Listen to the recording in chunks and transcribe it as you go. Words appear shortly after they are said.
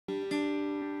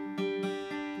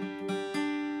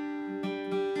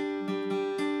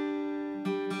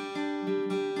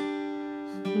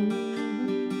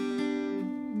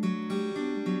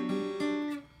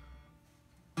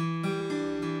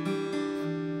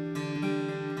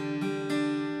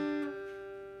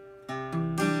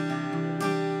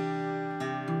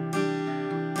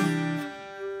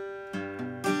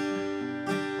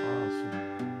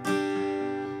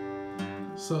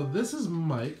So this is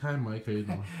Mike. Hi, Mike. How you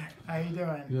doing? How you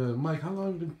doing? Good. Mike, how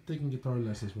long have you been taking guitar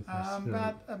lessons with us?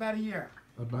 About a year.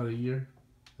 About a year.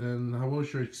 And how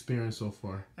was your experience so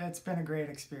far? It's been a great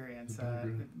experience.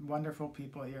 Wonderful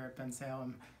people here at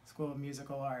Bensalem School of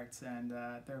Musical Arts, and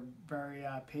they're very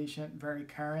patient, very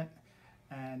current,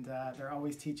 and they're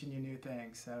always teaching you new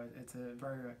things. So it's a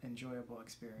very enjoyable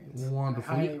experience.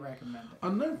 Wonderful. I highly recommend it.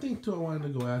 Another thing too, I wanted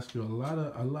to go ask you.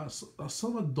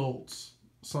 Some adults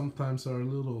sometimes are a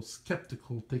little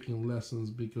skeptical taking lessons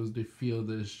because they feel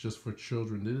that it's just for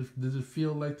children. Did it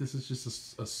feel like this is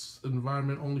just a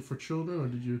environment only for children, or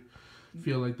did you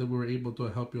feel like that we were able to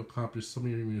help you accomplish some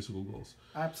of your musical goals?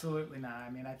 Absolutely not.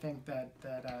 I mean, I think that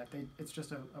it's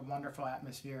just a wonderful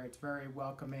atmosphere. It's very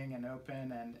welcoming and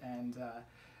open, and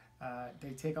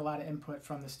they take a lot of input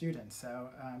from the students. So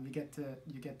you get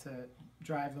to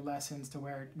drive the lessons to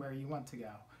where you want to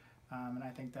go. And I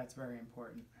think that's very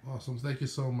important. Awesome. Thank you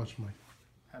so much, Mike.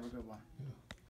 Have a good one. Yeah.